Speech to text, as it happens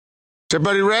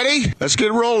Everybody ready? Let's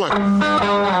get rolling.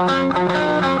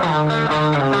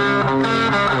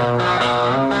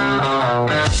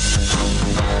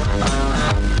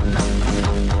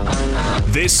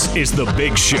 This is The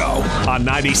Big Show on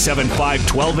 97.5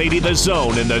 1280 The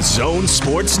Zone and The Zone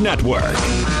Sports Network.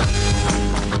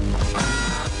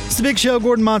 It's The Big Show.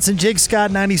 Gordon Monson, Jake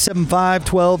Scott,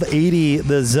 97.5 1280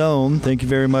 The Zone. Thank you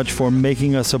very much for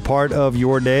making us a part of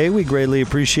your day. We greatly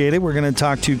appreciate it. We're going to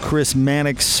talk to Chris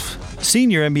Maddox,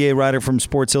 senior NBA writer from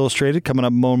Sports Illustrated, coming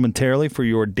up momentarily for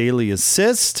your daily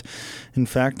assist. In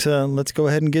fact, let's go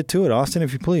ahead and get to it. Austin,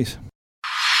 if you please.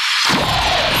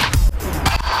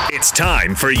 It's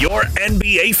time for your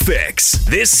NBA fix.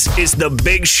 This is the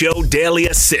Big Show Daily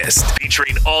Assist,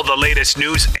 featuring all the latest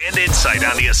news and insight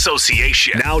on the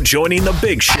association. Now joining the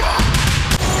Big Show,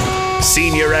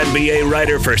 senior NBA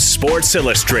writer for Sports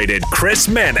Illustrated, Chris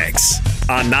Maddox,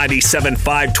 on 97.5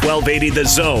 1280 The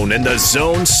Zone and The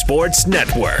Zone Sports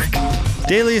Network.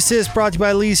 Daily Assist brought to you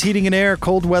by Lee's Heating and Air.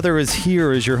 Cold weather is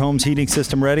here. Is your home's heating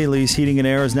system ready? Lee's Heating and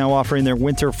Air is now offering their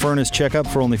winter furnace checkup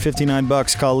for only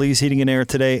 $59. Call Lee's Heating and Air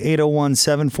today,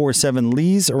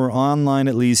 801-747-LEES, or online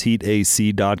at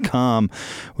leesheatac.com.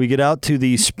 We get out to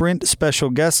the Sprint special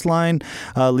guest line.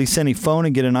 Lease any phone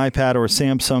and get an iPad or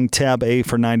Samsung Tab A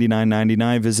for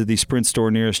 $99.99. Visit the Sprint store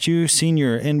nearest you.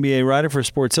 Senior NBA writer for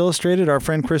Sports Illustrated, our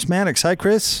friend Chris Maddox. Hi,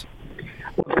 Chris.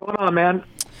 What's going on, man?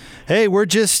 Hey, we're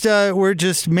just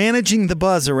managing the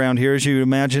buzz around here. As you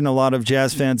imagine, a lot of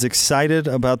Jazz fans excited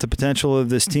about the potential of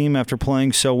this team after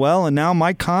playing so well. And now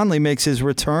Mike Conley makes his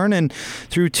return. And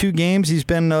through 2 games, he's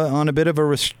been on a bit of a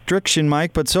restriction,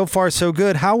 Mike. But so far, so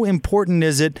good. How important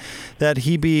is it that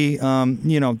he be,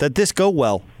 that this go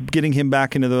well, getting him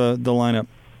back into the lineup?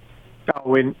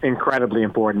 Oh, incredibly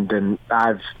important. And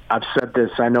I've said this,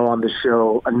 I know, on the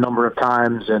show a number of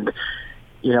times. And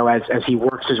you know, as he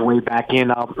works his way back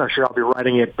in, I'm sure I'll be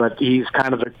writing it, but he's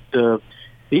kind of the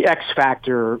X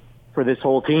factor for this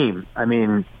whole team. I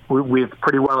mean, we've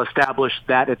pretty well established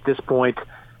that at this point,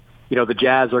 you know, the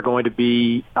Jazz are going to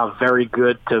be a very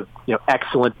good to,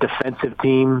 excellent defensive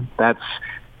team. That's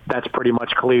pretty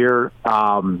much clear.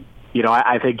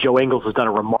 I think Joe Ingles has done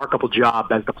a remarkable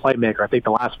job as the playmaker. I think the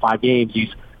last 5 games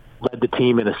he's led the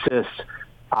team in assists.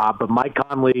 But Mike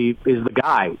Conley is the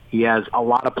guy. He has a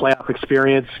lot of playoff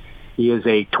experience. He is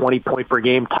a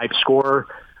 20-point-per-game type scorer.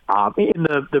 In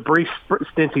the brief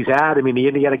stints he's had, I mean, the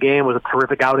Indiana game was a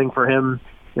terrific outing for him,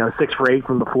 6 for 8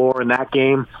 from the floor in that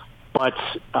game. But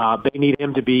they need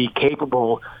him to be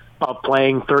capable of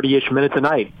playing 30-ish minutes a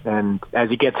night. And as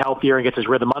he gets healthier and gets his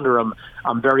rhythm under him,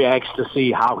 I'm very anxious to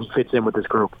see how he fits in with this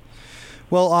group.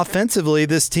 Well, offensively,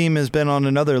 this team has been on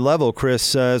another level,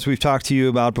 Chris, as we've talked to you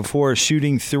about before,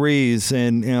 shooting threes,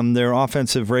 and their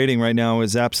offensive rating right now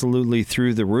is absolutely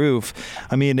through the roof.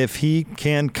 I mean, if he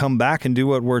can come back and do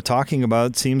what we're talking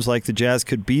about, it seems like the Jazz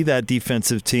could be that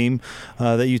defensive team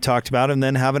that you talked about and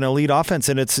then have an elite offense,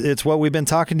 and it's what we've been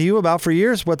talking to you about for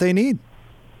years, what they need.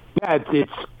 Yeah,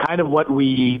 it's kind of what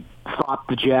we thought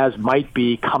the Jazz might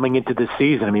be coming into this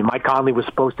season. I mean, Mike Conley was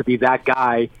supposed to be that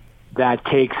guy that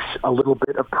takes a little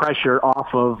bit of pressure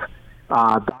off of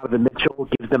Donovan Mitchell,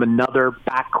 gives them another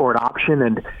backcourt option.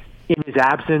 And in his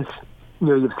absence,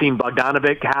 you've seen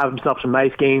Bogdanovic have himself some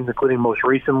nice games, including most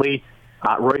recently.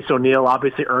 Royce O'Neal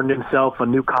obviously earned himself a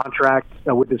new contract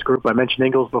with this group. I mentioned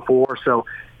Ingles before. So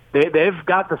they've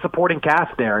got the supporting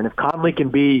cast there. And if Conley can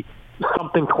be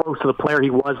something close to the player he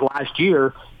was last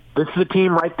year, this is a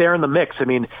team right there in the mix. I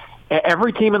mean,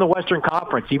 every team in the Western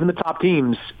Conference, even the top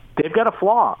teams, they've got a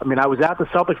flaw. I mean, I was at the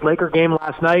Celtics-Lakers game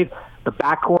last night. The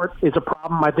backcourt is a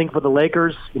problem, I think, for the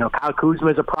Lakers. Kyle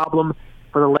Kuzma is a problem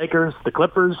for the Lakers. The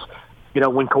Clippers,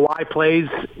 when Kawhi plays,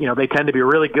 they tend to be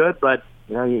really good, but,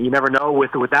 you never know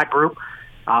with that group.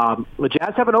 The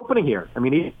Jazz have an opening here. I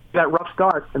mean, that rough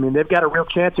start. I mean, they've got a real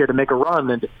chance here to make a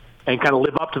run and kind of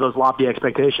live up to those lofty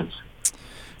expectations.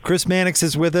 Chris Maddox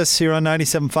is with us here on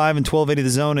 97.5 and 1280 The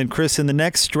Zone. And Chris, in the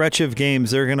next stretch of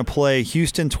games, they're going to play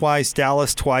Houston twice,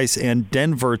 Dallas twice, and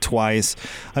Denver twice.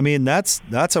 I mean, that's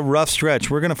a rough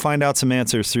stretch. We're going to find out some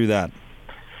answers through that.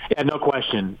 Yeah, no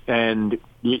question. And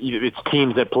it's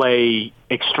teams that play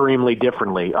extremely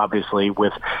differently, obviously.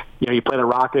 With you play the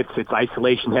Rockets, it's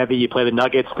isolation heavy. You play the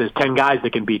Nuggets, there's 10 guys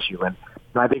that can beat you. And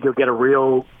I think you'll get a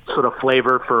real sort of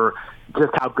flavor for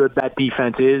just how good that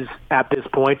defense is at this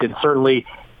point, and certainly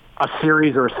a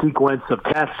series or a sequence of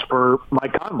tests for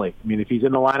Mike Conley. I mean, if he's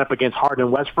in the lineup against Harden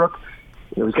and Westbrook,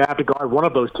 he's going to have to guard one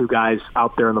of those 2 guys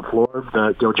out there on the floor.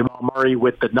 Jamal Murray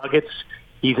with the Nuggets,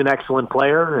 he's an excellent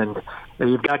player, and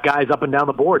you've got guys up and down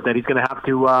the board that he's going to have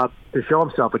to show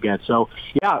himself against. So,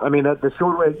 yeah, I mean, the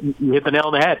short way, you hit the nail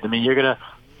on the head. I mean, you're going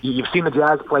you've seen the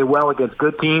Jazz play well against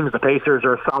good teams. The Pacers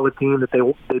are a solid team that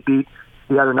they beat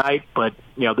the other night, but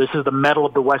this is the mettle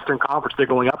of the Western Conference they're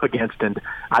going up against, and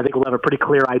I think we'll have a pretty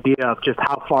clear idea of just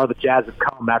how far the Jazz have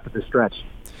come after this stretch.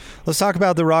 Let's talk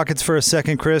about the Rockets for a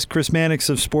second, Chris. Chris Maddox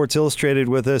of Sports Illustrated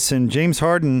with us, and James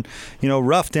Harden,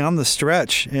 rough down the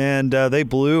stretch, and they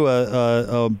blew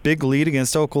a big lead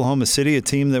against Oklahoma City, a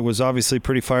team that was obviously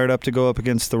pretty fired up to go up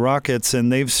against the Rockets,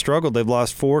 and they've struggled. They've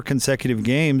lost 4 consecutive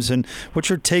games. And what's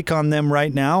your take on them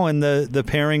right now and the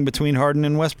pairing between Harden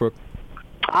and Westbrook?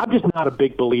 I'm just not a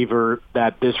big believer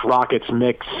that this Rockets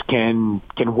mix can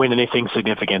win anything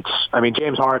significant. I mean,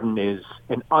 James Harden is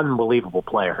an unbelievable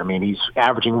player. I mean, he's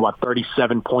averaging,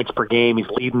 37 points per game. He's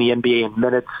leading the NBA in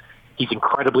minutes. He's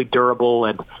incredibly durable,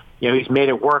 and he's made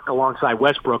it work alongside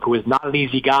Westbrook, who is not an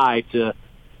easy guy to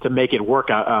make it work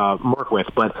with.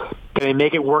 But can they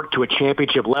make it work to a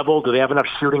championship level? Do they have enough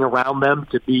shooting around them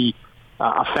to be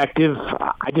effective?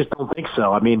 I just don't think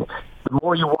so. I mean, the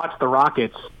more you watch the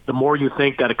Rockets, the more you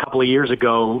think that a couple of years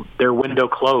ago their window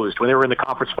closed. When they were in the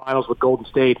conference finals with Golden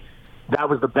State, that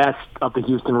was the best of the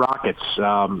Houston Rockets.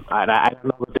 And I don't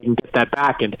know if they can get that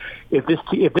back. And if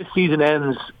this season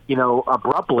ends,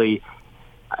 abruptly,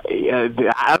 I don't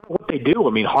know what they do.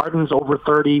 I mean, Harden's over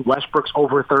 30, Westbrook's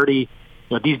over 30.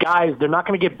 These guys, they're not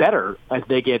going to get better as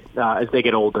they get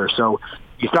older. So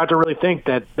you start to really think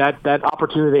that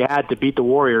opportunity they had to beat the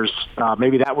Warriors,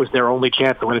 maybe that was their only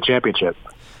chance to win a championship.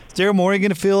 Is Daryl Morey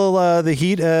going to feel the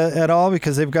heat at all,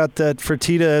 because they've got that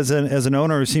Fertitta as an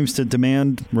owner who seems to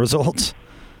demand results?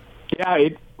 Yeah,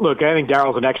 look, I think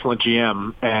Daryl's an excellent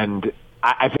GM, and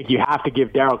I think you have to give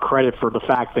Daryl credit for the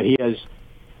fact that he has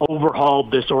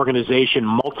overhauled this organization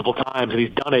multiple times, and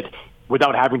he's done it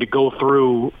without having to go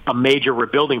through a major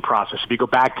rebuilding process. If you go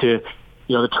back to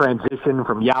the transition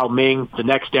from Yao Ming, the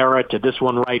next era, to this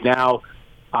one right now,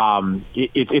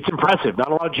 it's impressive. Not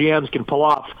a lot of GMs can pull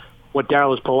off what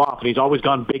Daryl has pulled off, and he's always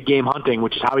gone big game hunting,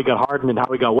 which is how he got Harden and how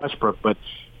he got Westbrook. But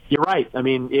you're right. I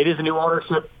mean, it is a new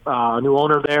ownership, new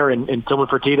owner there, and Tillman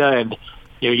Fertitta, and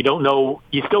you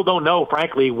still don't know,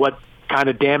 frankly, what kind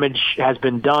of damage has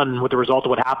been done with the result of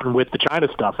what happened with the China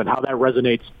stuff and how that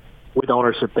resonates with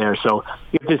ownership there. So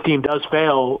if this team does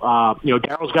fail,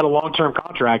 Daryl's got a long-term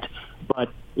contract, but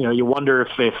you wonder if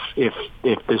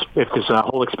this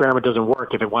whole experiment doesn't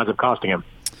work, if it winds up costing him.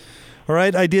 All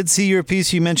right, I did see your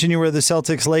piece. You mentioned you were the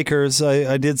Celtics-Lakers.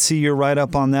 I did see your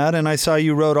write-up on that, and I saw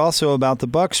you wrote also about the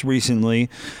Bucks recently.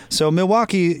 So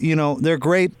Milwaukee, they're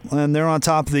great, and they're on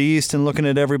top of the East and looking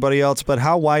at everybody else, but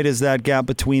how wide is that gap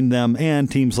between them and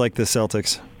teams like the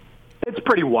Celtics? It's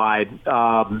pretty wide.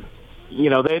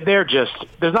 They're just,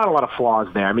 there's not a lot of flaws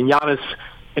there. I mean, Giannis,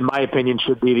 in my opinion,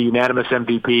 should be the unanimous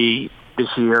MVP this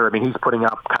year. I mean, he's putting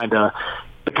up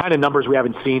the kind of numbers we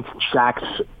haven't seen since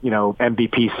Shaq's,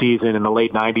 MVP season in the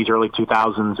late 90s, early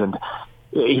 2000s. And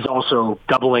he's also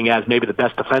doubling as maybe the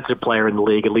best defensive player in the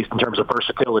league, at least in terms of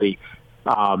versatility.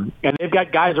 And they've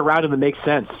got guys around him that make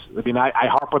sense. I mean, I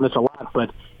harp on this a lot,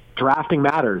 but drafting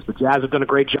matters. The Jazz have done a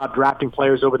great job drafting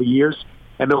players over the years,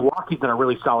 and Milwaukee's done a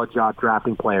really solid job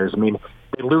drafting players. I mean,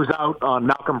 they lose out on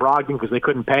Malcolm Brogdon because they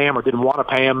couldn't pay him or didn't want to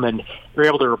pay him, and they're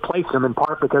able to replace him in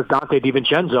part because Dante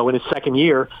DiVincenzo in his second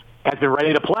year has been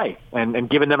ready to play and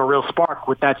given them a real spark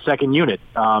with that second unit.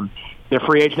 Their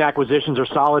free agent acquisitions are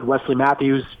solid. Wesley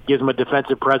Matthews gives them a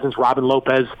defensive presence. Robin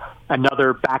Lopez,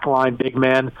 another backline big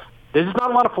man. There's just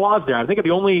not a lot of flaws there. I think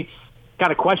the only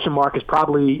kind of question mark is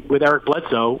probably with Eric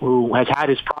Bledsoe, who has had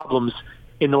his problems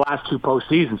in the last 2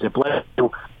 postseasons. If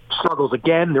Bledsoe struggles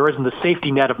again, there isn't the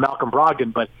safety net of Malcolm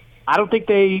Brogdon, but I don't think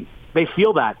they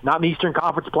feel that, not in the Eastern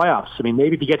Conference playoffs. I mean,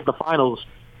 maybe if you get to the finals,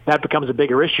 that becomes a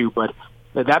bigger issue, but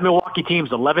that Milwaukee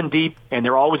team's 11 deep, and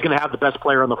they're always going to have the best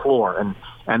player on the floor, and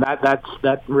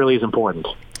that really is important.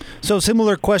 So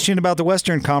similar question about the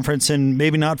Western Conference, and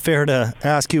maybe not fair to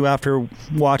ask you after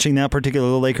watching that particular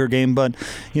Laker game, but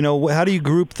how do you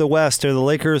group the West? Are the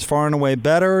Lakers far and away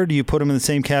better? Do you put them in the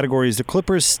same category as the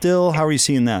Clippers still? How are you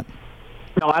seeing that?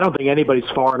 No, I don't think anybody's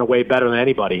far and away better than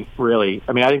anybody, really.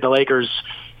 I mean, I think the Lakers,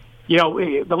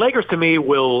 the Lakers to me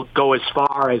will go as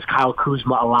far as Kyle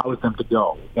Kuzma allows them to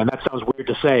go. And that sounds weird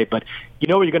to say, but you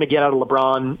know what you're going to get out of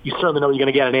LeBron. You certainly know what you're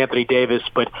going to get out of Anthony Davis,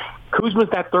 but Kuzma's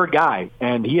that third guy,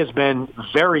 and he has been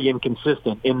very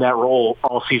inconsistent in that role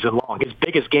all season long. His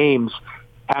biggest games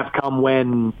have come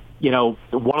when,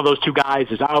 one of those two guys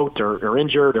is out or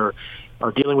injured or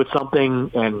dealing with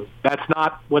something, and that's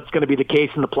not what's going to be the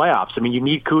case in the playoffs. I mean, you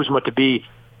need Kuzma to be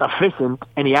efficient,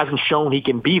 and he hasn't shown he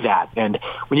can be that. And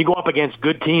when you go up against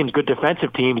good teams, good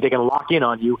defensive teams, they can lock in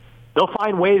on you. They'll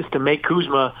find ways to make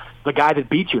Kuzma the guy that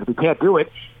beats you. If he can't do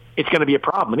it, it's going to be a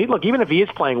problem. And look, even if he is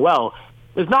playing well,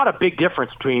 there's not a big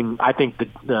difference between, I think,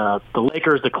 the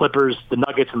Lakers, the Clippers, the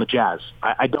Nuggets, and the Jazz.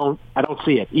 I don't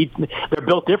see it. They're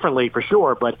built differently for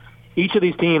sure, but each of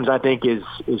these teams, I think, is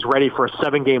ready for a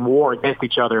 7-game war against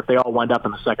each other if they all wind up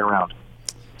in the second round.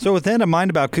 So with that in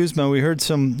mind about Kuzma, we heard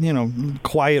some,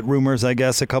 quiet rumors, I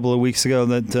guess, a couple of weeks ago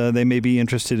that they may be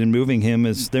interested in moving him.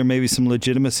 Is there maybe some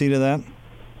legitimacy to that?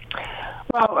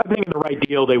 Well, I think in the right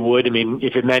deal they would. I mean,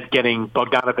 if it meant getting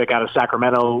Bogdanovic out of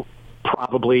Sacramento,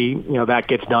 probably, that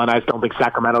gets done. I just don't think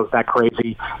Sacramento's that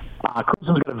crazy.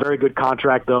 Kuzma's got a very good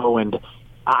contract, though, and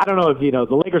I don't know if,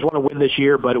 the Lakers want to win this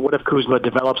year, but what if Kuzma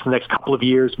develops the next couple of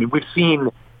years? I mean, we've seen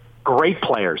great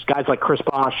players, guys like Chris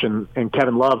Bosh and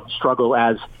Kevin Love struggle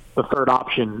as the third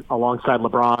option alongside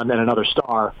LeBron and another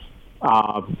star.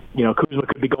 Kuzma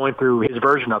could be going through his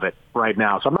version of it right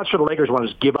now. So I'm not sure the Lakers want to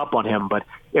just give up on him, but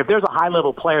if there's a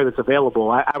high-level player that's available,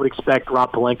 I would expect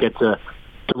Rob Pelinka to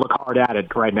look hard at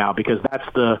it right now, because that's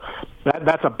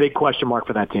a big question mark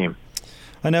for that team.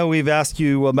 I know we've asked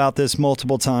you about this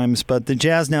multiple times, but the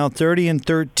Jazz now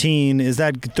 30-13. Is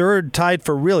that tied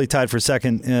for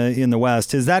second in the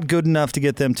West? Is that good enough to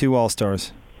get them 2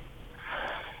 All-Stars?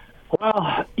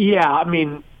 Well, yeah. I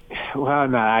mean, no,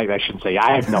 I shouldn't say.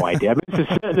 I have no idea. I mean,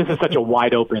 this is such a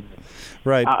wide open,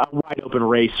 right? A wide open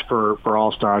race for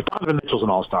All-Stars. Donovan Mitchell's an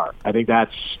All-Star. I think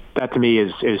that to me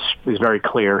is very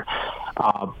clear.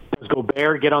 Does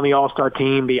Gobert get on the All-Star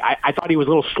team? I thought he was a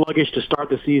little sluggish to start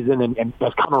the season and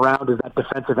has come around as that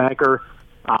defensive anchor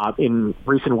in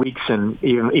recent weeks and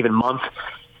even months.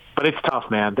 But it's tough,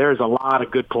 man. There's a lot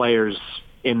of good players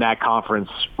in that conference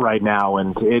right now,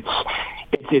 and it's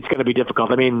going to be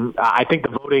difficult. I mean, I think the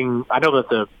voting, I know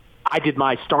that I did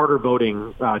my starter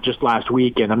voting just last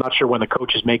week, and I'm not sure when the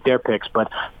coaches make their picks,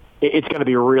 but it's going to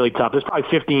be really tough. There's probably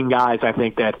 15 guys, I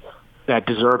think, that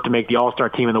deserve to make the All-Star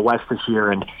team in the West this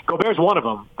year, and Gobert's one of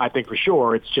them, I think, for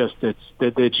sure. It's just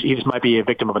he just might be a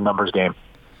victim of a numbers game.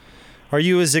 Are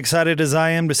you as excited as I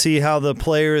am to see how the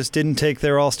players didn't take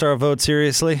their All-Star vote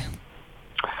seriously?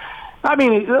 I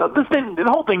mean, the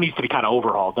whole thing needs to be kind of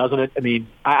overhauled, doesn't it? I mean,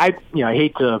 I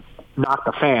hate to knock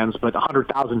the fans, but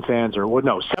 100,000 fans,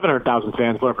 700,000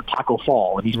 fans, whatever, Taco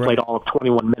Fall, and he's played all of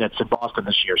 21 minutes in Boston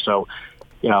this year. So,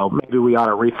 maybe we ought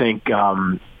to rethink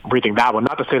that one.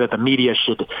 Not to say that the media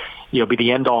should, be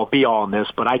the end-all, be-all in this,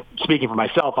 but speaking for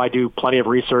myself, I do plenty of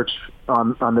research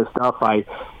on this stuff. I,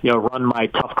 run my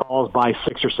tough calls by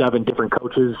 6 or 7 different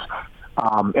coaches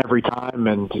every time,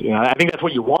 and I think that's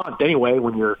what you want anyway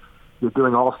when you're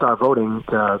doing all-star voting,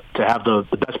 to have the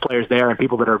best players there and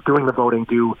people that are doing the voting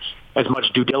do as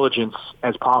much due diligence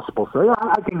as possible. So yeah,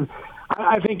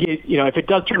 I think if it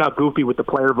does turn out goofy with the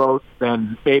player vote,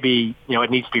 then maybe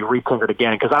it needs to be retinkered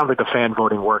again, because I don't think the fan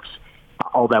voting works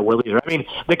all that well either. I mean,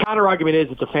 the counter argument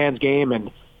is it's a fans game,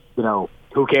 and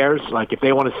who cares? Like, if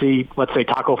they want to see, let's say,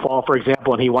 Taco Fall, for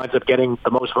example, and he winds up getting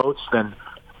the most votes, then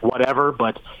whatever.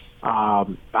 But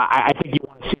I think you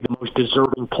want to see the most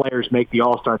deserving players make the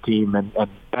All-Star team, and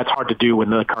that's hard to do in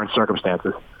the current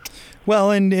circumstances.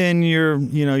 Well, and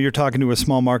you're talking to a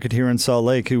small market here in Salt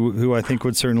Lake who I think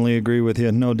would certainly agree with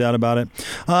you, no doubt about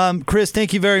it. Chris,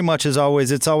 thank you very much as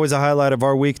always. It's always a highlight of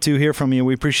our week to hear from you.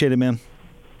 We appreciate it, man.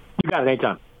 You got it,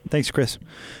 anytime. Thanks, Chris.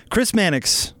 Chris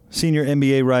Maddox, senior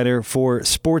NBA writer for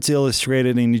Sports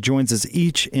Illustrated, and he joins us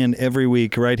each and every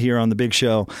week right here on The Big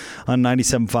Show on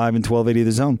 97.5 and 1280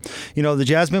 The Zone. The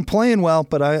Jazz been playing well,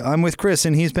 but I'm with Chris,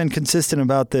 and he's been consistent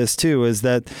about this too, is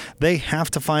that they have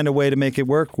to find a way to make it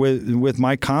work with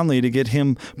Mike Conley to get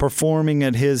him performing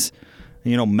at his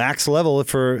max level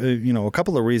for a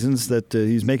couple of reasons, that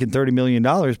he's making $30 million,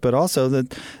 but also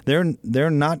that they're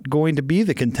not going to be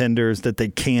the contenders that they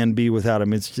can be without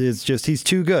him. It's just he's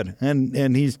too good,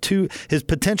 and his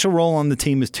potential role on the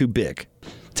team is too big.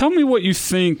 Tell me what you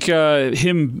think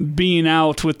him being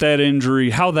out with that injury,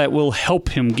 how that will help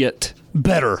him get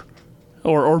better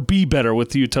or be better with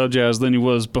the Utah Jazz than he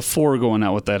was before going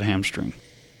out with that hamstring.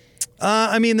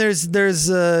 I mean, there's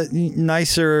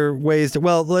nicer ways to.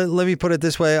 Well, let me put it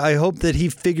this way. I hope that he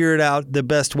figured out the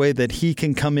best way that he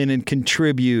can come in and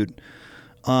contribute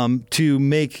to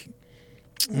make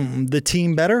the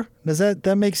team better. Does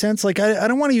that make sense? Like, I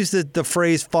don't want to use the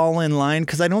phrase "fall in line"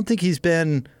 because I don't think he's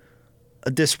been a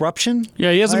disruption.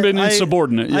 Yeah, he hasn't been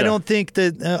insubordinate. Yeah. I don't think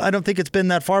it's been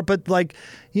that far. But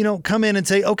come in and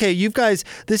say, okay, you guys,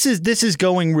 this is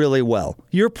going really well.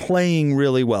 You're playing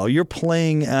really well. You're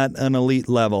playing at an elite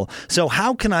level. So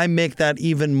how can I make that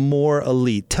even more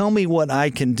elite? Tell me what I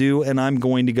can do, and I'm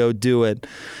going to go do it.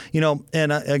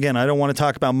 And again, I don't want to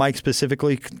talk about Mike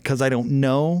specifically because I don't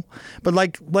know. But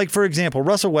like for example,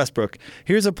 Russell Westbrook.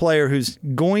 Here's a player who's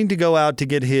going to go out to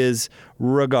get his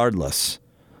regardless.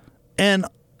 And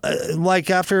like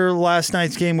after last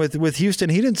night's game with Houston,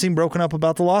 he didn't seem broken up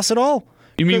about the loss at all.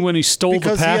 You mean when he stole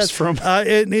the pass from?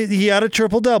 He had a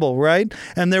triple-double, right?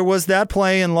 And there was that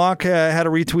play, and Locke had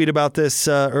a retweet about this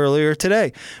earlier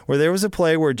today, where there was a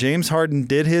play where James Harden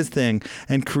did his thing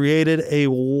and created a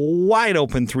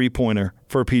wide-open three-pointer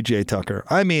for P.J. Tucker.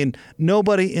 I mean,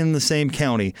 nobody in the same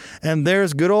county. And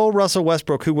there's good old Russell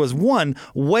Westbrook, who was,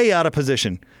 way out of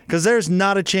position, because there's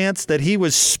not a chance that he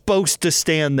was supposed to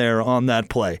stand there on that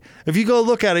play. If you go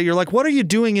look at it, you're like, what are you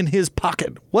doing in his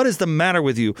pocket? What is the matter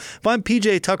with you? If I'm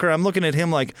P.J. Tucker, I'm looking at him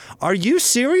like, are you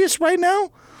serious right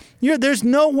now? There's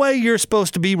no way you're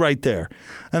supposed to be right there.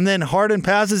 And then Harden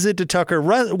passes it to Tucker.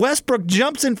 Westbrook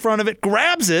jumps in front of it,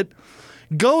 grabs it,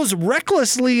 goes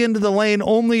recklessly into the lane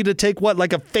only to take,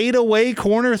 like a fadeaway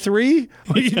corner three?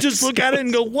 You just look at it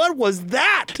and go, what was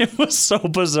that? It was so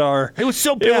bizarre. It was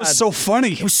so bad. It was so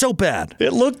funny. It was so bad.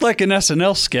 It looked like an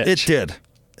SNL sketch. It did.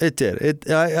 It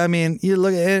did. I mean, you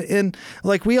look at it, and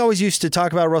like we always used to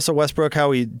talk about Russell Westbrook,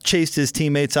 how he chased his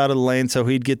teammates out of the lane so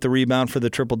he'd get the rebound for the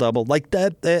triple-double. Like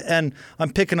that, and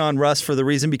I'm picking on Russ for the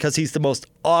reason because he's the most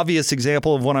obvious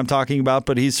example of what I'm talking about,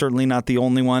 but he's certainly not the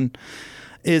only one.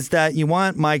 Is that you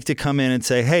want Mike to come in and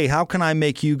say, hey, how can I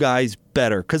make you guys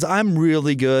better? Because I'm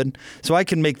really good, so I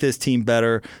can make this team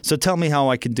better. So tell me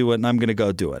how I can do it, and I'm going to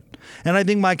go do it. And I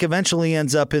think Mike eventually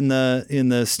ends up in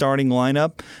the starting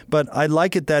lineup, but I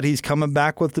like it that he's coming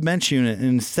back with the bench unit. And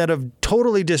instead of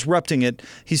totally disrupting it,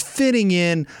 he's fitting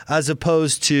in as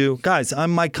opposed to, guys, I'm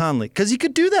Mike Conley. Because he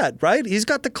could do that, right? He's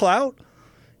got the clout.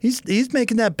 He's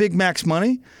making that big max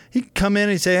money. He can come in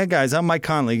and say, "Hey guys, I'm Mike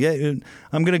Conley.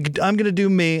 I'm gonna do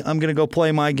me. I'm gonna go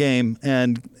play my game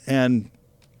and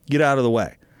get out of the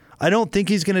way." I don't think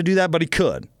he's gonna do that, but he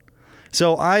could.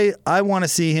 So I want to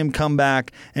see him come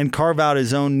back and carve out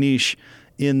his own niche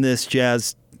in this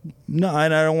Jazz. No, I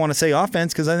don't want to say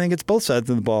offense because I think it's both sides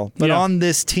of the ball. But on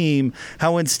this team,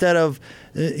 how instead of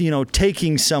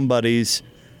taking somebody's,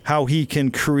 how he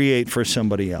can create for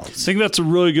somebody else. I think that's a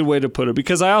really good way to put it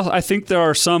because I think there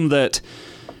are some that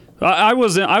I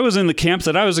was in the camp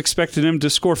that I was expecting him to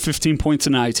score 15 points a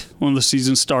night when the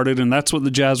season started, and that's what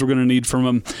the Jazz were going to need from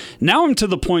him. Now I'm to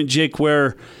the point, Jake,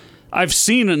 where I've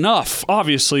seen enough,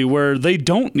 obviously, where they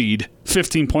don't need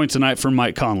 15 points a night from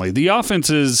Mike Conley. The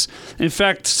offense is, in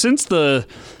fact,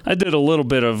 I did a little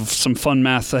bit of some fun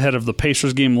math ahead of the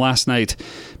Pacers game last night.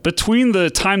 Between the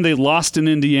time they lost in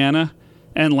Indiana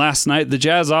and last night, the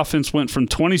Jazz offense went from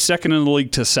 22nd in the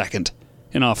league to 2nd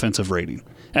in offensive rating.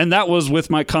 And that was with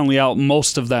Mike Conley out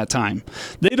most of that time.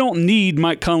 They don't need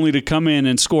Mike Conley to come in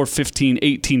and score 15,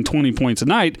 18, 20 points a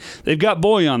night. They've got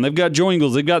Bojan, they've got Joe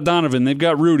Ingles, they've got Donovan, they've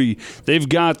got Rudy, they've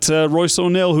got Royce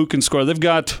O'Neal who can score, they've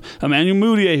got Emmanuel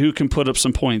Mudiay who can put up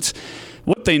some points.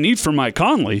 What they need from Mike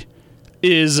Conley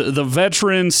is the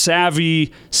veteran,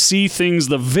 savvy, see things,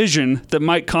 the vision that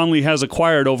Mike Conley has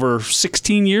acquired over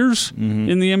 16 years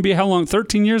in the NBA. How long?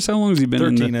 13 years? How long has he been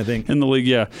 13, I think. In the league?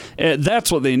 Yeah.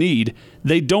 That's what they need.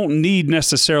 They don't need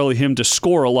necessarily him to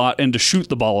score a lot and to shoot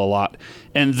the ball a lot.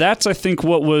 And that's, I think,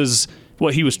 what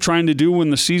he was trying to do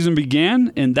when the season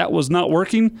began, and that was not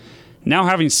working. Now,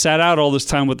 having sat out all this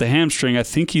time with the hamstring, I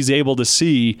think he's able to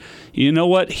see, you know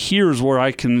what, here's where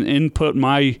I can input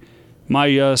my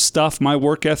stuff, my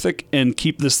work ethic, and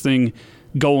keep this thing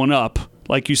going up.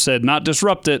 Like you said, not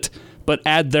disrupt it, but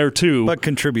add there too. But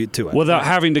contribute to it. Without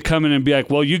having to come in and be like,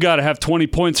 well, you got to have 20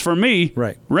 points for me.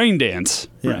 Right. Rain dance.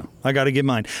 Yeah, right. I got to get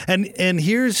mine. And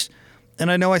here's... And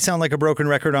I know I sound like a broken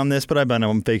record on this, but I've been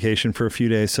on vacation for a few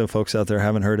days, so folks out there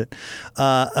haven't heard it.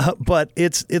 But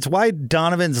it's why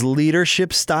Donovan's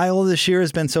leadership style this year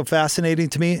has been so fascinating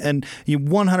to me. And you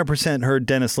 100% heard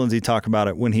Dennis Lindsay talk about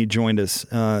it when he joined us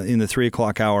in the 3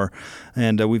 o'clock hour.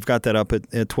 And we've got that up at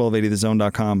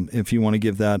 1280thezone.com if you want to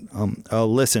give that a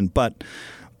listen. But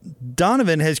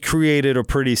Donovan has created a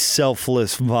pretty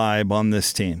selfless vibe on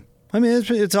this team. I mean,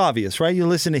 it's obvious, right? You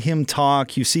listen to him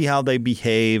talk, you see how they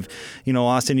behave. You know,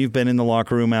 Austin, you've been in the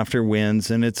locker room after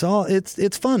wins, and it's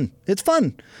fun. It's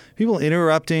fun. People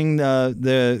interrupting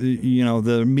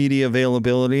the media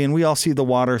availability, and we all see the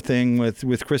water thing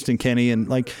with Kristen Kenny, and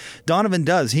like Donovan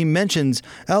does. He mentions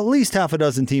at least half a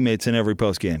dozen teammates in every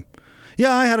post game.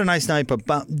 Yeah, I had a nice night, but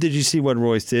did you see what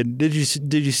Royce did? Did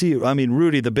you see? I mean,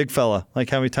 Rudy, the big fella. Like,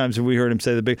 how many times have we heard him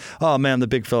say the big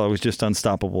fella was just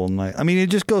unstoppable? And I mean, he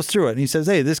just goes through it and he says,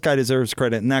 hey, this guy deserves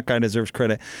credit and that guy deserves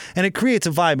credit, and it creates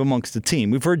a vibe amongst the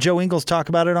team. We've heard Joe Ingles talk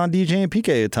about it on DJ and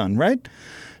PK a ton, right?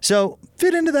 So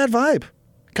fit into that vibe.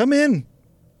 Come in.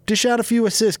 Dish out a few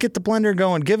assists. Get the blender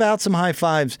going. Give out some high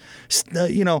fives.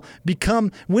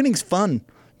 Winning's fun.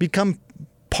 Become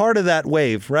part of that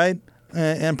wave, right?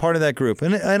 And part of that group.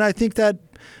 And I think that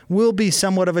will be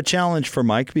somewhat of a challenge for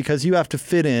Mike because you have to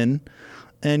fit in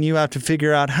and you have to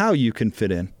figure out how you can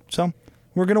fit in. So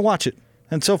we're going to watch it.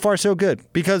 And so far, so good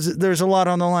because there's a lot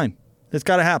on the line. It's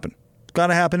got to happen. It's got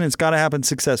to happen, and it's got to happen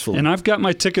successfully. And I've got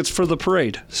my tickets for the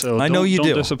parade, so I know you don't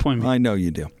do. disappoint me. I know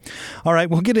you do. All right,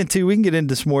 we can get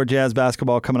into some more Jazz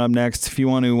basketball coming up next. If you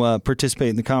want to participate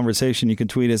in the conversation, you can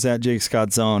tweet us at Jake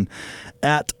Scott Zone,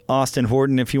 at Austin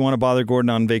Horton. If you want to bother Gordon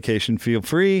on vacation, feel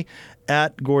free,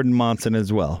 at Gordon Monson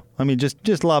as well. I mean,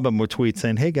 just lob him with tweets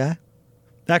saying, hey, guy.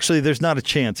 Actually, there's not a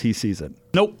chance he sees it.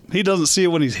 Nope, he doesn't see it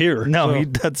when he's here. No, so.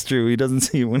 That's true. He doesn't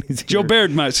see it when he's here. Joe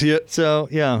Baird might see it. So,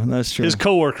 yeah, that's true. His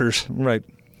coworkers. Right.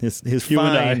 His You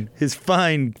and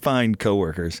fine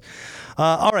coworkers.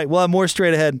 All right, we'll have more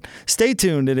straight ahead. Stay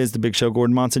tuned. It is The Big Show.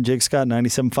 Gordon Monson, Jake Scott,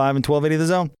 97.5 and 1280 The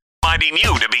Zone. Reminding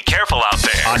you to be careful out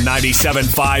there on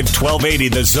 97.5, 1280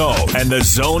 The Zone and The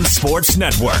Zone Sports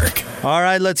Network. All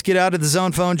right, let's get out of the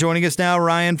Zone phone. Joining us now,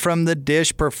 Ryan from the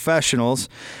Dish Professionals.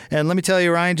 And let me tell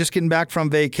you, Ryan, just getting back from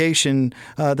vacation,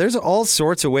 there's all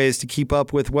sorts of ways to keep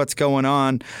up with what's going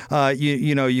on.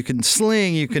 You can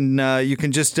sling, you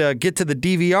can just get to the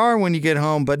DVR when you get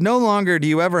home, but no longer do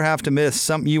you ever have to miss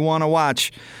something you want to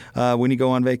watch when you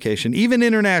go on vacation, even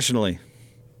internationally.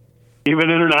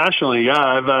 Even internationally, yeah,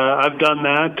 I've done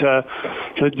that.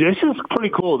 So this is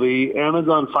pretty cool. The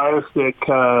Amazon Fire Stick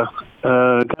kind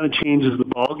of changes the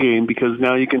ball game because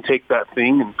now you can take that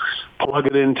thing and plug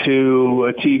it into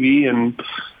a TV and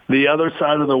the other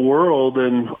side of the world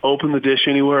and open the Dish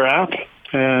Anywhere app,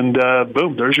 and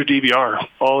boom, there's your DVR,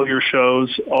 all your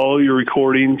shows, all your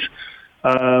recordings.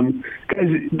 Guys,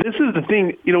 this is the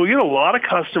thing. You know, we get a lot of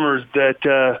customers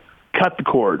that cut the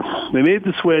cord. They made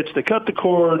the switch, they cut the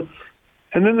cord.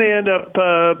 And then they end up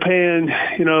paying,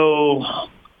 $50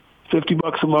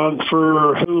 a month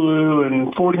for Hulu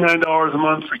and $49 a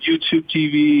month for YouTube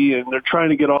TV, and they're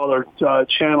trying to get all their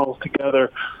channels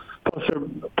together. Plus, they're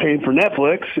paying for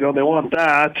Netflix. They want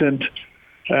that, and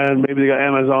maybe they got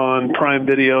Amazon Prime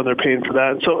Video, and they're paying for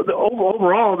that. So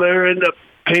overall, they end up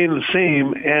paying the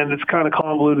same, and it's kind of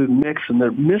convoluted mix, and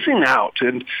they're missing out.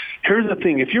 And here's the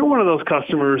thing: if you're one of those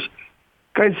customers,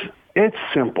 guys, it's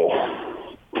simple.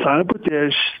 Sign up with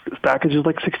Dish. This package is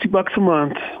like $60 a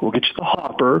month. We'll get you the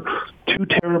Hopper, 2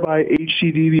 terabyte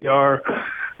HD DVR.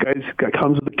 Guys, it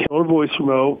comes with a killer voice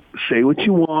remote. Say what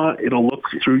you want. It'll look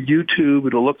through YouTube.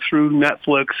 It'll look through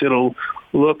Netflix. It'll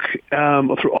look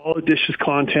through all the Dish's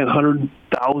content,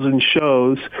 100,000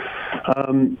 shows.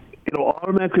 It'll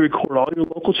automatically record all your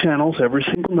local channels every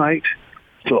single night.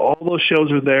 So all those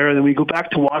shows are there. And then we go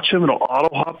back to watch them. It'll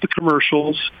auto-hop the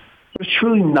commercials. There's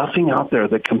truly nothing out there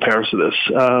that compares to this.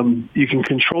 You can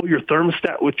control your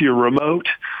thermostat with your remote.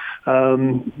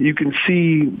 You can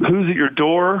see who's at your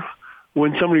door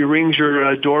when somebody rings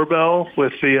your doorbell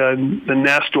with the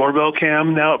Nest doorbell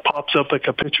cam. Now it pops up like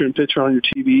a picture-in-picture on your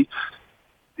TV.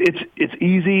 It's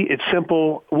easy. It's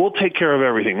simple. We'll take care of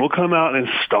everything. We'll come out and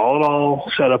install it all,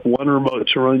 set up one remote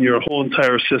to run your whole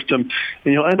entire system,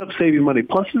 and you'll end up saving money.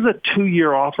 Plus, it's a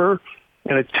 2-year offer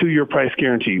and a 2-year price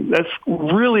guarantee. That's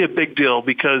really a big deal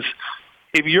because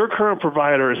if your current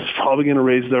provider is probably going to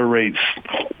raise their rates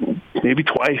maybe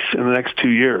twice in the next 2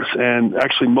 years, and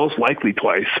actually most likely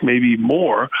twice, maybe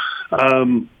more,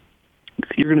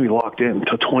 you're going to be locked in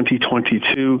to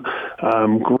 2022.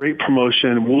 Great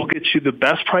promotion. We'll get you the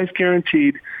best price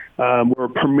guaranteed. We're a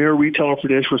premier retailer for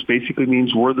Dish, which basically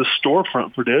means we're the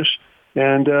storefront for Dish.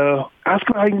 And ask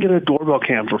how I can get a doorbell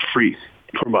cam for free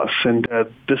from us, and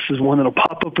this is one that'll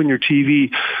pop up on your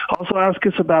TV. Also, ask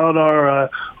us about our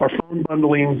phone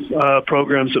bundling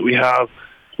programs that we have,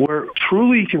 where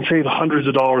truly you can save hundreds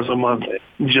of dollars a month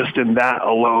just in that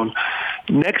alone.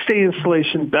 Next day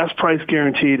installation, best price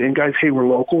guaranteed, and guys, hey, we're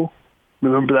local.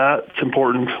 Remember that. It's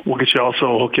important. We'll get you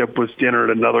also hook you up with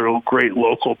dinner at another great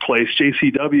local place,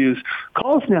 JCW's.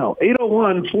 Call us now,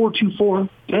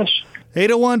 801-424-DISH.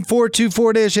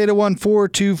 801-424-DISH,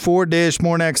 801-424-DISH.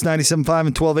 More next, 97.5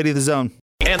 and 1280 The Zone.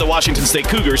 And the Washington State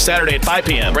Cougars Saturday at 5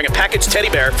 p.m. Bring a packaged teddy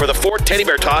bear for the 4th teddy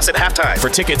bear toss at halftime. For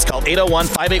tickets, call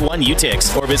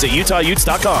 801-581-UTIX or visit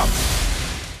UtahUtes.com.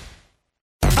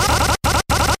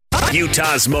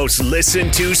 Utah's most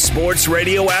listened to sports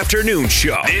radio afternoon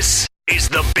show. This is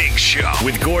The Big Show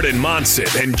with Gordon Monson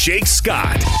and Jake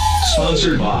Scott.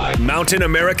 Sponsored by Mountain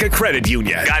America Credit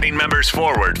Union, guiding members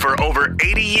forward for over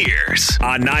 80 years.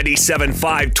 On 97.5,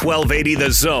 1280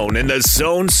 The Zone and The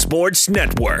Zone Sports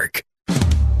Network.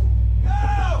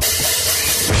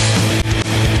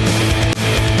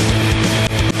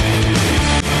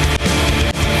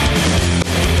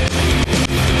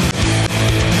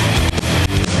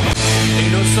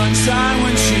 Ain't no sunshine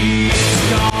when she's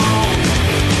gone.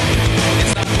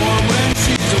 It's not warm when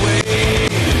she's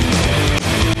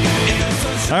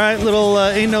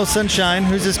Ain't No Sunshine.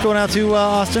 Who's this going out to,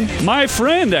 Austin? My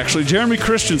friend, actually, Jeremy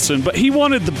Christensen, but he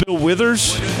wanted the Bill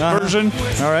Withers version.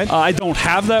 All right. I don't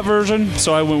have that version,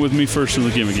 so I went with Me First and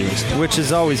the Gimme Gimmes. Which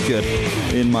is always good,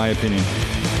 in my opinion.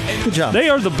 Good job. They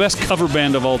are the best cover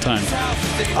band of all time.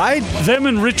 Them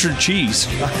and Richard Cheese.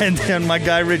 And my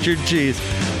guy Richard Cheese.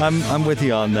 I'm with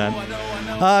you on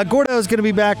that. Gordo is going to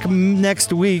be back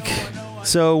next week,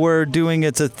 so we're doing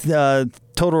it's a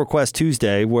Total Request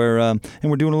Tuesday where and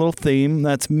we're doing a little theme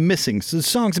that's missing. So the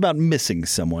song's about missing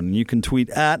someone. You can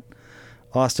tweet at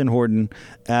Austin Horton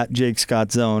at Jake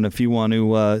Scott Zone if you want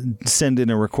to send in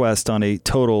a request on a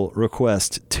Total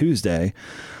Request Tuesday.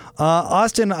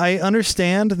 Austin, I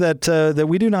understand that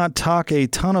we do not talk a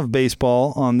ton of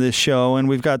baseball on this show, and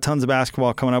we've got tons of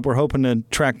basketball coming up. We're hoping to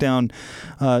track down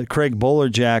Craig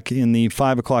Bowlerjack in the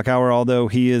 5 o'clock hour, although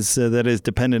he is that is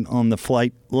dependent on the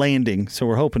flight landing. So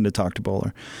we're hoping to talk to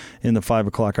Bowler in the 5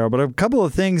 o'clock hour. But a couple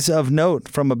of things of note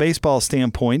from a baseball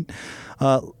standpoint: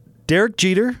 Derek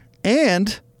Jeter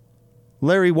and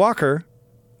Larry Walker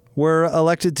were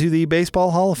elected to the Baseball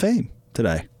Hall of Fame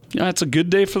today. Yeah, it's a good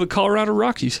day for the Colorado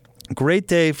Rockies. Great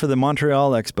day for the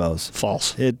Montreal Expos.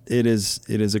 False. It is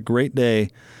a great day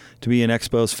to be an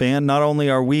Expos fan. Not only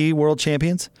are we world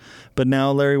champions, but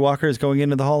now Larry Walker is going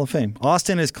into the Hall of Fame.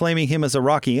 Austin is claiming him as a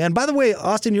Rocky. And by the way,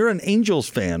 Austin, you're an Angels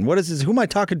fan. What is this? Who am I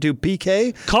talking to?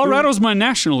 PK? Colorado's my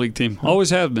National League team.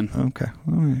 Always have been. Okay.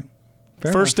 All right.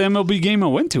 Fair First enough. MLB game I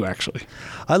went to, actually.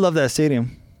 I love that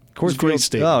stadium. Coors great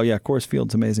stadium. Oh, yeah. Coors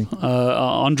Field's amazing.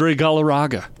 Andre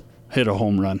Galarraga hit a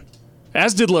home run,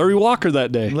 as did Larry Walker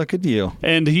that day. Look at you.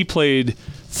 And he played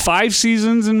 5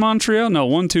 seasons in Montreal. No,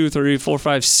 1, 2, 3, 4,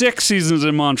 5, 6 seasons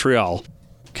in Montreal.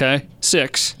 Okay?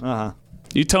 6. Uh-huh.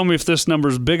 You tell me if this number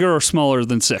is bigger or smaller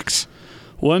than 6.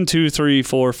 1, 2, 3,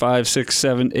 4, 5, 6,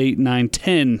 7, 8, 9,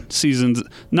 10 seasons,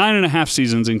 9.5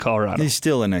 seasons in Colorado. He's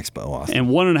still an Expo, Austin. And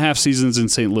 1.5 seasons in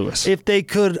St. Louis. If they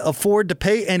could afford to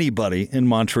pay anybody in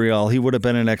Montreal, he would have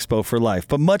been an Expo for life.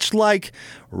 But much like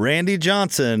Randy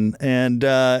Johnson and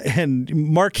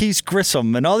Marquise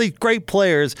Grissom and all these great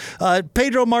players,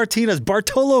 Pedro Martinez,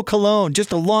 Bartolo Colon,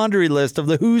 just a laundry list of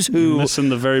the who's who missing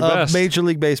the very of best. Major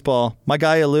League Baseball. My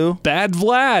guy Alou. Bad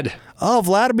Vlad. Oh,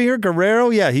 Vladimir Guerrero.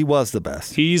 Yeah, he was the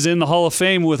best. He's in the Hall of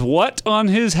Fame with what on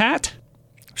his hat?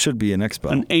 Should be an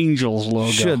Expo. An Angels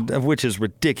logo. Which is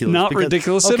ridiculous. Not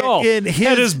ridiculous at all.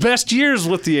 Had his best years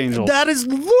with the Angels. That is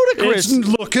ludicrous.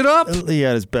 Look it up. He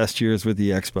had his best years with the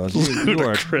Expos.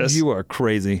 You are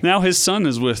crazy. Now his son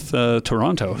is with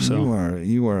Toronto. So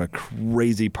you are a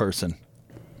crazy person.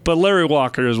 But Larry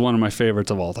Walker is one of my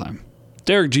favorites of all time.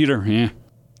 Derek Jeter, yeah.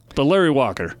 But Larry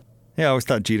Walker. Yeah, I always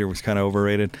thought Jeter was kind of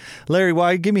overrated. Larry,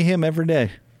 why give me him every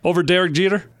day? Over Derek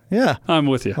Jeter? Yeah. I'm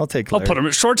with you. I'll take Larry. I'll put him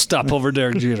at shortstop over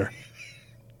Derek Jeter.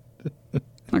 Not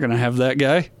going to have that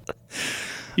guy.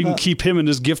 You can keep him in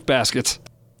his gift baskets.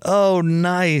 Oh,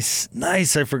 nice.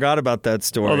 Nice. I forgot about that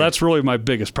story. Oh, that's really my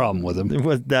biggest problem with him.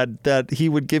 Was that he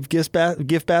would give gift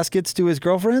baskets to his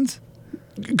girlfriends?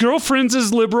 Girlfriends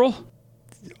is liberal.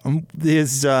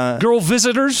 His girl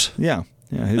visitors? Yeah.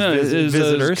 Yeah, his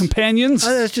visitors. Companions?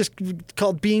 That's just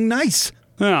called being nice.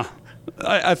 Yeah.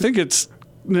 I think it's...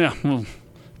 Yeah, well,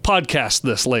 podcast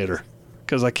this later,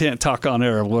 because I can't talk on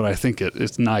air of what I think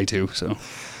it's nigh to, so...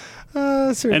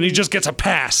 and he just gets a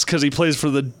pass because he plays for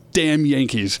the damn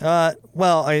Yankees.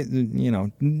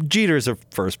 Jeter's a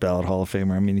first ballot Hall of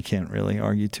Famer. I mean, you can't really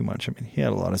argue too much. I mean, he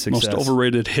had a lot of success. Most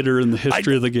overrated hitter in the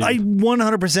history of the game. I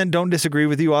 100% don't disagree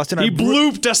with you, Austin. He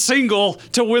blooped a single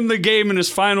to win the game in his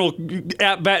final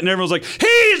at bat, and everyone's like,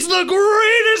 "He's the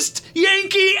greatest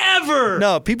Yankee ever."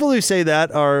 No, people who say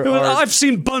that are I've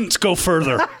seen bunts go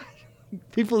further.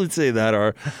 People who say that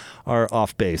are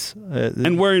off base.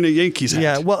 And wearing a Yankees hat.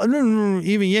 Yeah, well, no,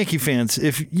 even Yankee fans,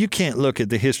 if you can't look at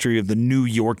the history of the New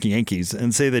York Yankees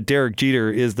and say that Derek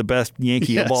Jeter is the best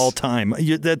Yankee of all time,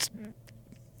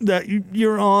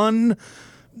 you're on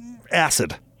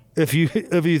acid. If you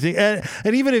think,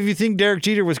 and even if you think Derek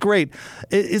Jeter was great,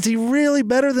 is he really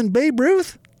better than Babe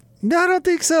Ruth? No, I don't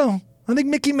think so. I think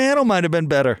Mickey Mantle might have been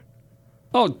better.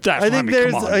 Oh, that's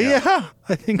come on. Yeah,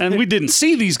 I think. And we didn't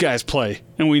see these guys play,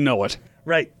 and we know it.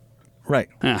 Right.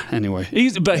 Anyway,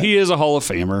 he is a Hall of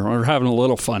Famer. We're having a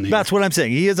little fun here. That's what I'm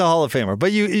saying. He is a Hall of Famer,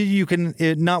 but you can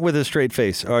not with a straight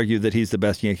face argue that he's the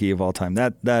best Yankee of all time.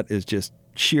 That is just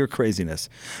sheer craziness.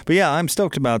 But yeah, I'm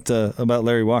stoked about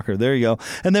Larry Walker. There you go.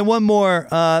 And then one more.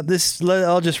 I'll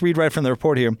just read right from the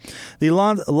report here. The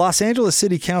Los Angeles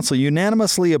City Council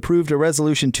unanimously approved a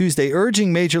resolution Tuesday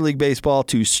urging Major League Baseball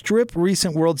to strip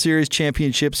recent World Series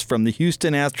championships from the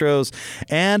Houston Astros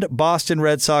and Boston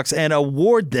Red Sox and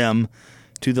award them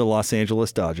to the Los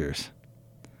Angeles Dodgers.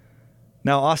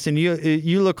 Now, Austin,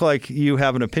 you look like you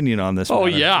have an opinion on this. Oh,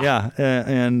 matter. yeah.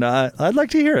 And I'd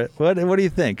like to hear it. What do you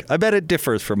think? I bet it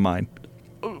differs from mine.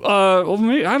 Well,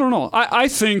 maybe, I don't know. I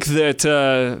think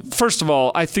that, first of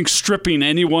all, I think stripping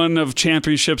anyone of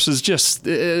championships is just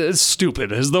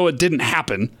stupid, as though it didn't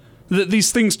happen.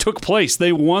 These things took place.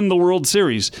 They won the World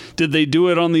Series. Did they do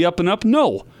it on the up and up?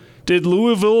 No. Did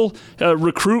Louisville have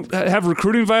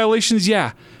recruiting violations?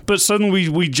 Yeah. But suddenly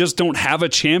we just don't have a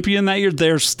champion that year.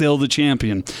 They're still the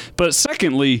champion. But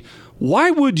secondly,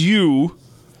 why would you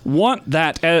want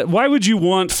that? Why would you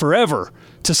want forever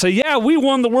to say, yeah, we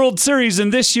won the World Series in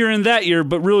this year and that year,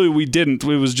 but really we didn't.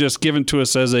 It was just given to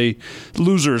us as a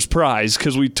loser's prize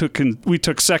because we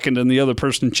took second and the other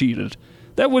person cheated.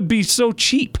 That would be so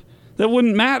cheap. That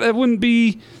wouldn't matter. That wouldn't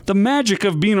be the magic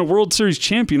of being a World Series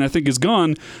champion. I think is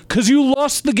gone because you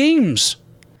lost the games.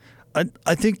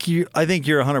 I think you're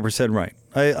 100% right.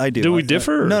 I do. Do we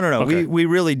differ? No. Okay. We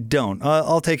really don't.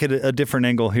 I'll take it a different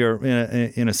angle here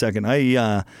in a second.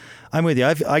 I'm with you.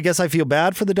 I guess I feel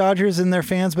bad for the Dodgers and their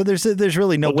fans, but there's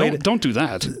really no way. Don't do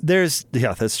that.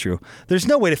 That's true. There's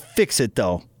no way to fix it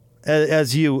though.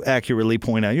 As you accurately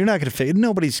point out, you're not going to fix it.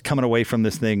 Nobody's coming away from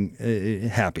this thing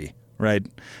happy, right?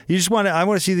 I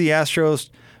want to see the Astros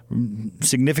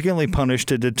significantly punished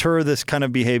to deter this kind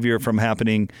of behavior from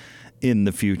happening in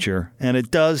the future. And it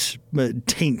does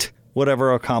taint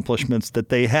whatever accomplishments that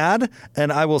they had.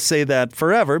 And I will say that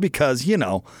forever because,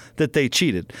 that they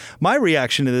cheated. My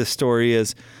reaction to this story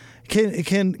is,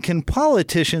 can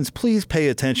politicians please pay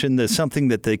attention to something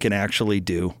that they can actually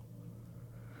do?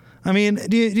 I mean,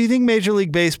 do you think Major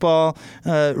League Baseball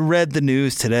read the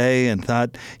news today and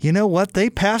thought, you know what,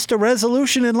 they passed a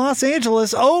resolution in Los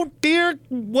Angeles. Oh, dear,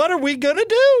 what are we going to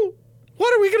do?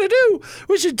 What are we going to do?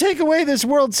 We should take away this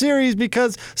World Series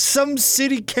because some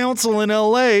city council in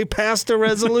L.A. passed a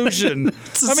resolution.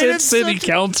 It's city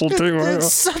council, too.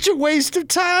 It's such a waste of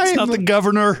time. It's not the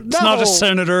governor. It's not a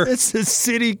senator. It's the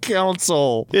city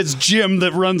council. It's Jim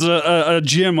that runs a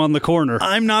gym on the corner.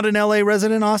 I'm not an L.A.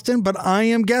 resident, Austin, but I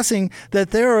am guessing that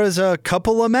there is a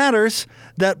couple of matters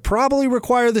that probably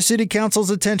require the city council's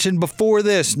attention before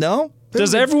this, no?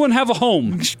 Does everyone have a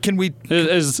home? Can we?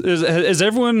 Is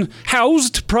everyone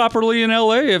housed properly in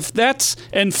LA? If that's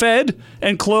and fed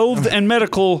and clothed and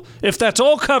medical, if that's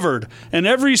all covered, and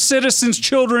every citizen's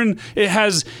children it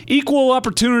has equal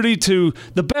opportunity to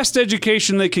the best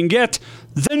education they can get,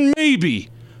 then maybe.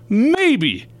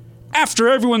 After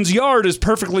everyone's yard is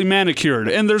perfectly manicured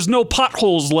and there's no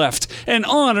potholes left and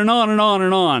on and on and on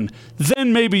and on,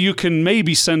 then maybe you can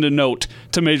send a note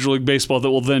to Major League Baseball that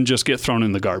will then just get thrown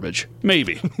in the garbage.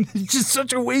 Maybe. It's just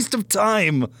such a waste of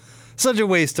time. Such a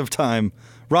waste of time.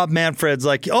 Rob Manfred's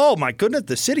like, oh my goodness,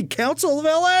 the city council of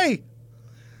L.A.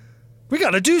 We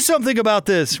got to do something about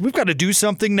this. We've got to do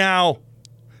something now.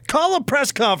 Call a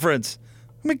press conference.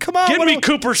 I mean, come on. Give me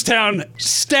Cooperstown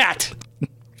stat.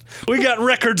 We got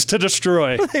records to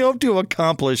destroy. What do they hope to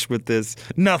accomplish with this?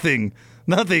 Nothing.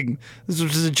 This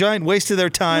was a giant waste of their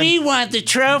time. We want the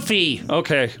trophy.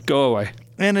 Okay, go away.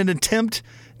 And an attempt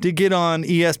to get on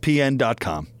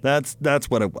ESPN.com. That's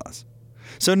what it was.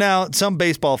 So now some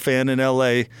baseball fan in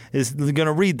LA is going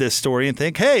to read this story and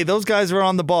think, hey, those guys are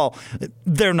on the ball.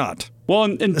 They're not. Well,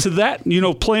 and to that,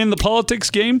 playing the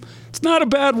politics game, it's not a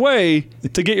bad way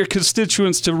to get your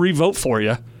constituents to re-vote for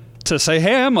you. To say,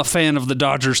 hey, I'm a fan of the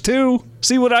Dodgers too.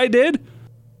 See what I did?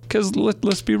 Because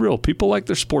let's be real, people like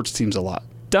their sports teams a lot.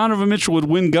 Donovan Mitchell would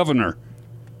win governor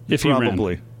if he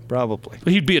ran. Probably.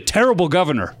 He'd be a terrible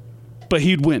governor, but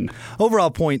he'd win.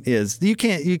 Overall point is you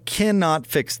cannot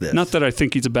fix this. Not that I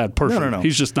think he's a bad person. No.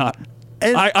 He's just not.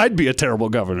 And I'd be a terrible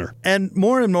governor. And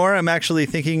more, I'm actually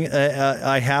thinking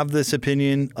I have this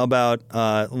opinion about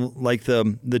like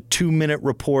the 2-minute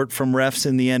report from refs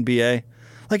in the NBA.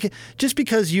 Like, just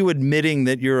because you admitting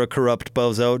that you're a corrupt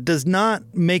bozo does not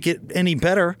make it any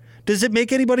better. Does it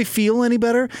make anybody feel any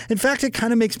better? In fact, it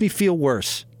kind of makes me feel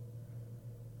worse.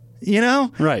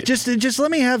 Right. Just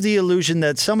let me have the illusion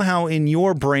that somehow in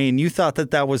your brain you thought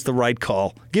that was the right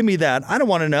call. Give me that. I don't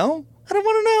want to know.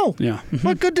 Yeah.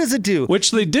 What good does it do?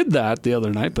 Which they did that the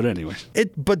other night, but anyway.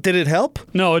 But did it help?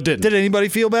 No, it didn't. Did anybody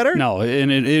feel better? No,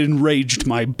 and it enraged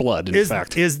my blood, in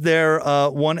fact. Is there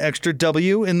one extra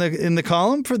W in the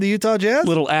column for the Utah Jazz?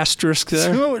 Little asterisk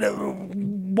there.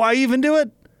 Why even do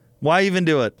it?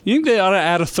 You think they ought to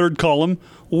add a third column?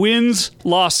 Wins,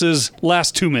 losses,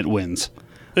 last 2-minute wins.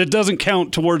 It doesn't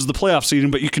count towards the playoff season,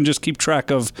 but you can just keep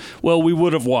track of, well, we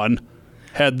would have won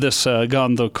had this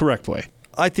gone the correct way.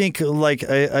 I think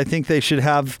I think they should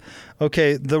have I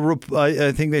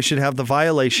think they should have the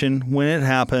violation, when it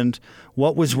happened,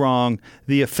 what was wrong,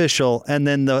 the official, and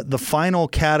then the final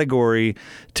category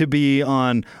to be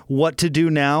on what to do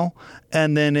now,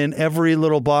 and then in every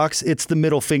little box it's the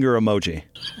middle finger emoji.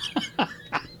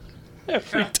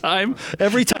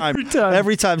 Every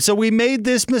time. So we made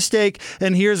this mistake,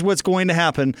 and here's what's going to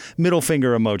happen: middle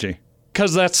finger emoji.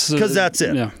 Because that's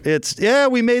it. Yeah. It's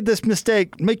we made this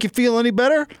mistake. Make you feel any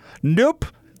better? Nope.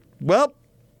 Well,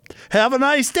 have a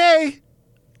nice day.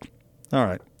 All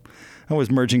right. I was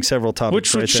merging several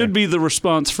topics. Which should be the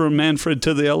response from Manfred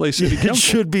to the LA City Council. It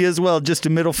should be as well. Just a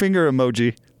middle finger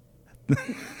emoji.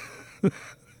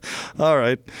 All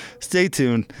right. Stay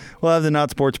tuned. We'll have the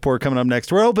Not Sports Report coming up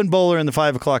next. We're open bowler in the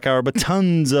 5 o'clock hour, but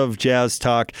tons of jazz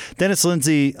talk. Dennis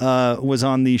Lindsay was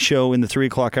on the show in the 3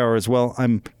 o'clock hour as well.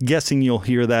 I'm guessing you'll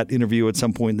hear that interview at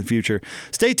some point in the future.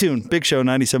 Stay tuned. Big Show,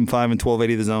 97.5 and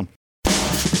 1280 The Zone.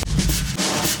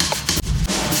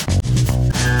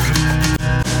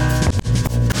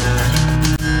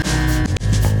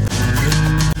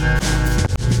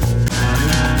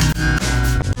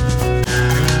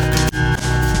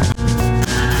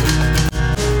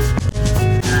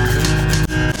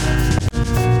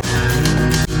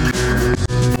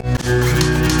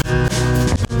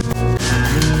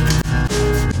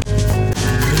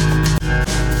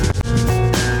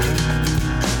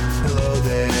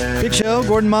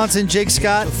 Gordon Monson, Jake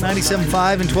Scott,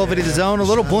 97.5 and 1280 The Zone. A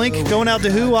little blink going out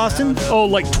to who, Austin? Oh,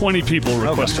 like 20 people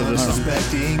requested this song.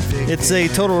 It's a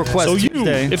total request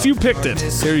Tuesday. If you picked it,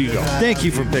 there you go. Thank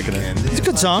you for picking it. It's a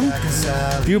good song.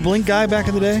 You a Blink guy back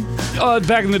in the day?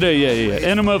 Back in the day, yeah.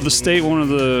 Enema of the State, one of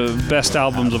the best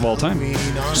albums of all time,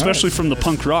 especially from the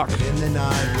punk rock.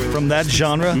 From that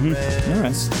genre? Mm-hmm. All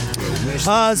right.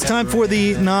 It's time for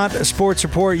the Not Sports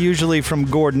Report, usually from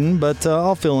Gordon, but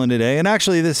I'll fill in today. And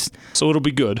actually, so it'll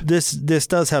be good. This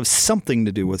does have something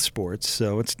to do with sports,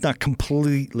 so it's not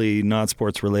completely not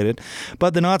sports related.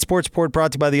 But the Not Sports Report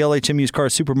brought to you by the LHM Used Car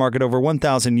Supermarket. Over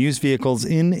 1,000 used vehicles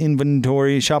in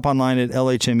inventory. Shop online at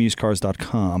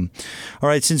lhmusedcars.com. All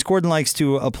right, since Gordon likes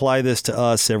to apply this to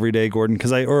us every day, Gordon,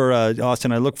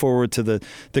 Austin, I look forward to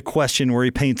the question where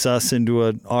he paints us into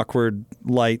an awkward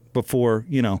light before,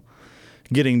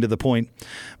 getting to the point.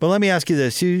 But let me ask you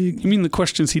this. You mean the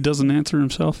questions he doesn't answer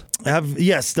himself?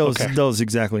 Yes, those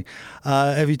exactly.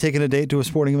 Have you taken a date to a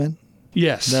sporting event?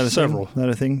 Yes, several. That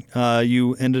a thing? Have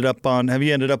you ended up on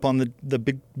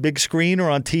the big screen or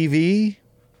on TV?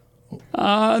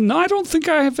 No, I don't think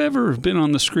I have ever been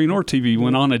on the screen or TV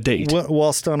when on a date.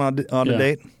 Whilst on a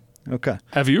date? Okay.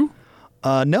 Have you?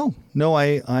 No,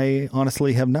 I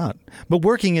honestly have not. But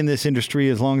working in this industry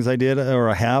as long as I did, or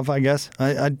I have, I guess,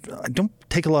 I don't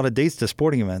take a lot of dates to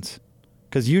sporting events.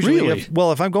 Because usually, really?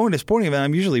 If I'm going to a sporting event,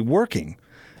 I'm usually working.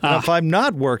 And if I'm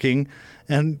not working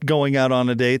and going out on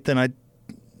a date, then I'm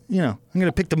going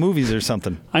to pick the movies or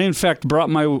something. I, in fact, brought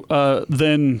my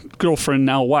then girlfriend,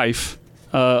 now wife,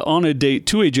 on a date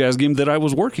to a jazz game that I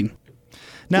was working.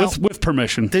 Now, with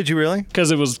permission. Did you really?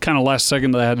 Because it was kind of last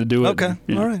second that I had to do it. Okay,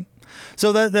 all right.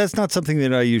 So that's not something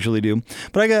that I usually do.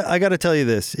 But I got to tell you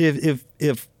this.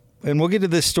 If and we'll get to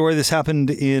this story. This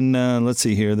happened in, let's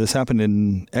see here. This happened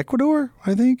in Ecuador,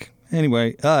 I think.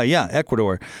 Anyway,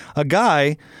 Ecuador. A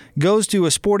guy goes to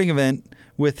a sporting event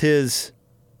with a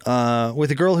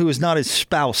girl who is not his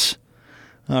spouse.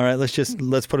 All right, let's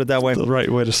put it that way. That's the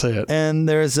right way to say it. And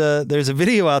there's a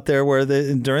video out there where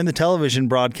during the television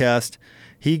broadcast,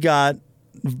 he got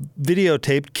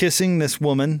videotaped kissing this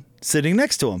woman sitting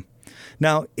next to him.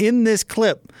 Now, in this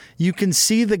clip, you can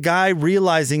see the guy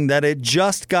realizing that it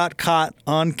just got caught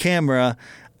on camera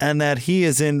and that he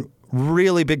is in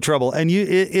really big trouble. And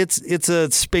it's a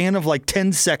span of like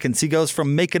 10 seconds. He goes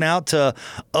from making out to,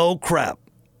 oh, crap.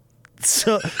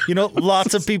 So,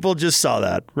 lots of people just saw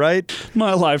that, right?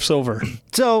 My life's over.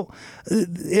 So,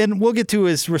 and we'll get to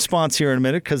his response here in a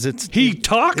minute because he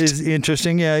talked? Is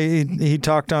interesting. Yeah, he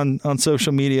talked on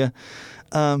social media.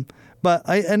 But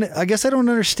I guess I don't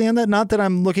understand that. Not that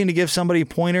I'm looking to give somebody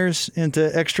pointers into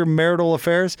extramarital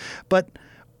affairs, but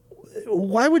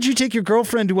why would you take your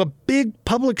girlfriend to a big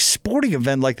public sporting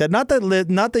event like that? Not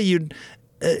that you'd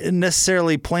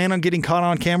necessarily plan on getting caught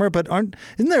on camera, but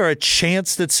isn't there a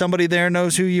chance that somebody there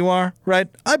knows who you are? Right?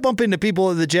 I bump into people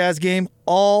at the jazz game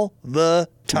all the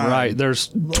time. Right. There's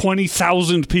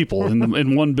 20,000 people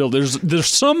in one building. There's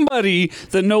somebody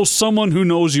that knows someone who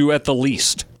knows you at the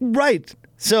least. Right.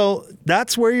 So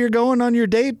that's where you're going on your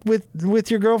date with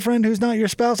your girlfriend who's not your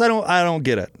spouse? I don't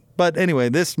get it. But anyway,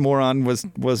 this moron was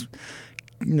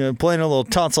playing a little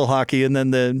tonsil hockey, and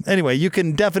then anyway, you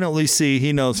can definitely see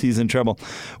he knows he's in trouble.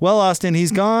 Well, Austin,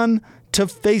 he's gone to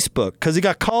Facebook because he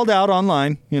got called out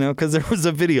online, because there was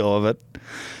a video of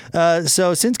it.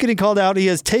 So since getting called out, he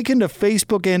has taken to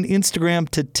Facebook and Instagram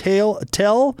to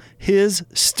tell his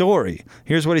story.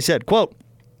 Here's what he said, quote,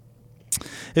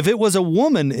 "If it was a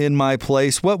woman in my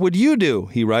place, what would you do?"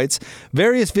 He writes.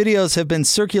 "Various videos have been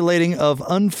circulating of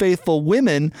unfaithful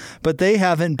women, but they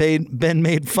haven't been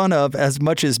made fun of as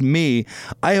much as me.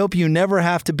 I hope you never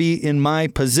have to be in my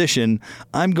position.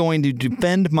 I'm going to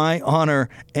defend my honor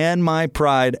and my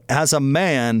pride as a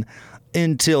man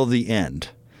until the end."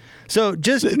 So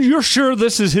you're sure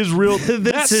this is his real?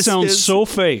 That sounds so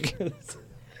fake.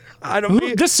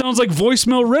 This sounds like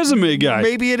voicemail resume guy.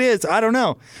 Maybe it is. I don't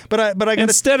know. But I gotta,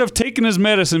 instead of taking his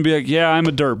medicine, be like, "Yeah, I'm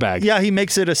a dirtbag." Yeah, he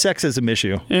makes it a sexism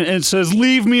issue and says,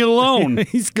 "Leave me alone."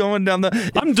 He's going down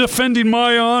I'm defending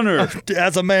my honor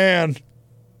as a man.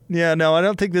 Yeah, no, I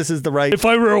don't think this is the right. If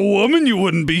I were a woman, you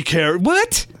wouldn't be cared.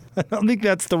 What? I don't think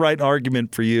that's the right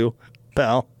argument for you,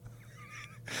 pal.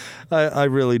 I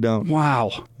really don't.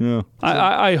 Wow. Yeah.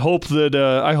 I hope that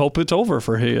I hope it's over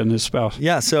for he and his spouse.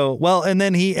 Yeah. So and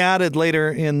then he added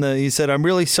later he said, "I'm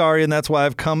really sorry, and that's why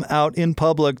I've come out in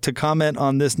public to comment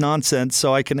on this nonsense,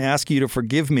 so I can ask you to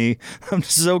forgive me. I'm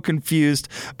so confused,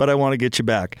 but I want to get you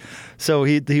back." So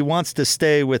he wants to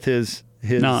stay with his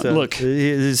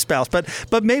spouse,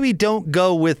 but maybe don't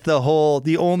go with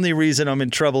the only reason I'm in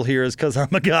trouble here is because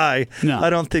I'm a guy. No. I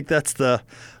don't think that's the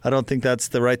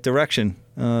right direction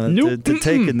to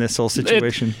take in this whole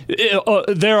situation.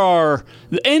 There are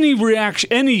any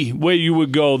way you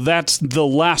would go. That's the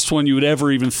last one you would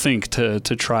ever even think to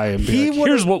try and be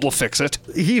here's what will fix it.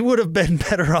 He would have been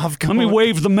better off going. Let me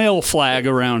wave the male flag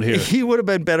around here. He would have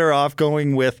been better off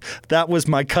going with "that was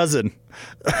my cousin."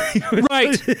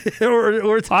 Right.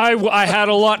 I had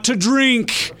a lot to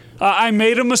drink. I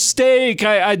made a mistake.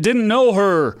 I didn't know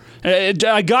her.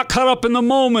 I got caught up in the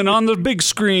moment on the big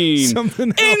screen.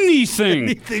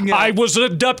 Anything. I was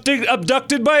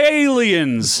abducted by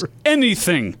aliens.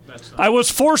 Anything. I was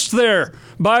forced there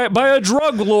by a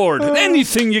drug lord.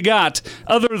 Anything you got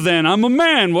other than I'm a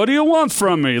man. What do you want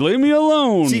from me? Leave me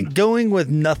alone. See, going with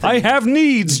nothing. I have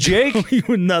needs, Jake. Going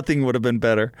with nothing would have been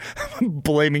better.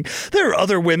 Blaming. There are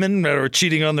other women that are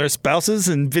cheating on their spouses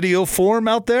in video form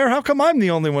out there. How come I'm the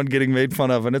only one getting made fun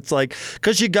of? And it's like,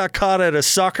 because you got caught at a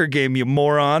soccer game, you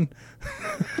moron.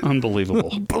 Unbelievable.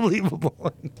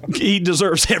 Unbelievable. He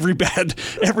deserves every bad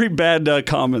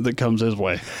comment that comes his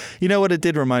way. You know what it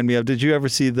did remind me of? Did you ever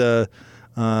see the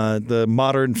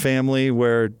Modern Family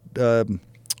where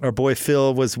our boy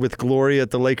Phil was with Gloria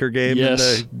at the Laker game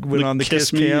and went on the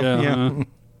kiss cam?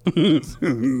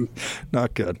 Yeah.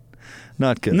 Not good.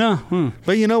 Not good. No.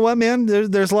 But you know what, man?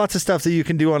 There's lots of stuff that you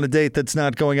can do on a date that's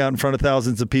not going out in front of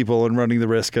thousands of people and running the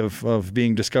risk of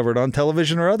being discovered on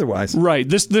television or otherwise. Right.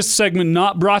 This segment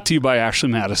not brought to you by Ashley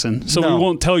Madison, so we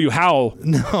won't tell you how.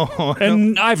 No.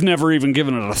 And I've never even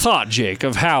given it a thought, Jake,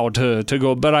 of how to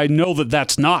go, but I know that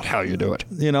that's not how you do it.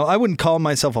 I wouldn't call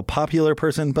myself a popular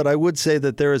person, but I would say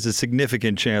that there is a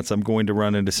significant chance I'm going to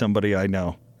run into somebody I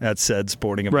know at said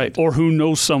sporting event. Right. Or who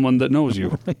knows someone that knows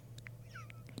you.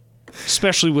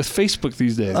 Especially with Facebook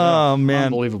these days. Oh, man.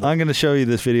 Unbelievable. I'm going to show you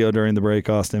this video during the break,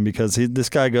 Austin, because this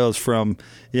guy goes from,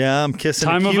 I'm kissing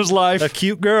time of his life, a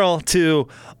cute girl, to,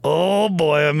 oh,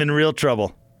 boy, I'm in real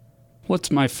trouble.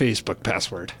 What's my Facebook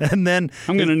password? And then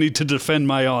I'm going to need to defend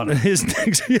my honor. His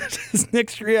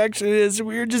next reaction is,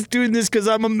 we're just doing this because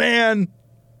I'm a man.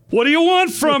 What do you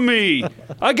want from me?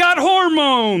 I got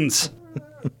hormones.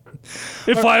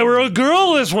 If I were a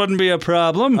girl, this wouldn't be a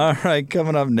problem. All right,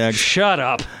 coming up next. Shut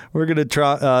up. We're going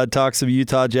to talk some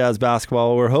Utah Jazz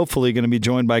basketball. We're hopefully going to be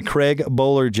joined by Craig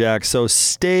Bolerjack, so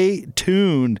stay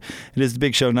tuned. It is The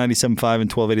Big Show, 97.5 and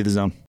 1280 The Zone.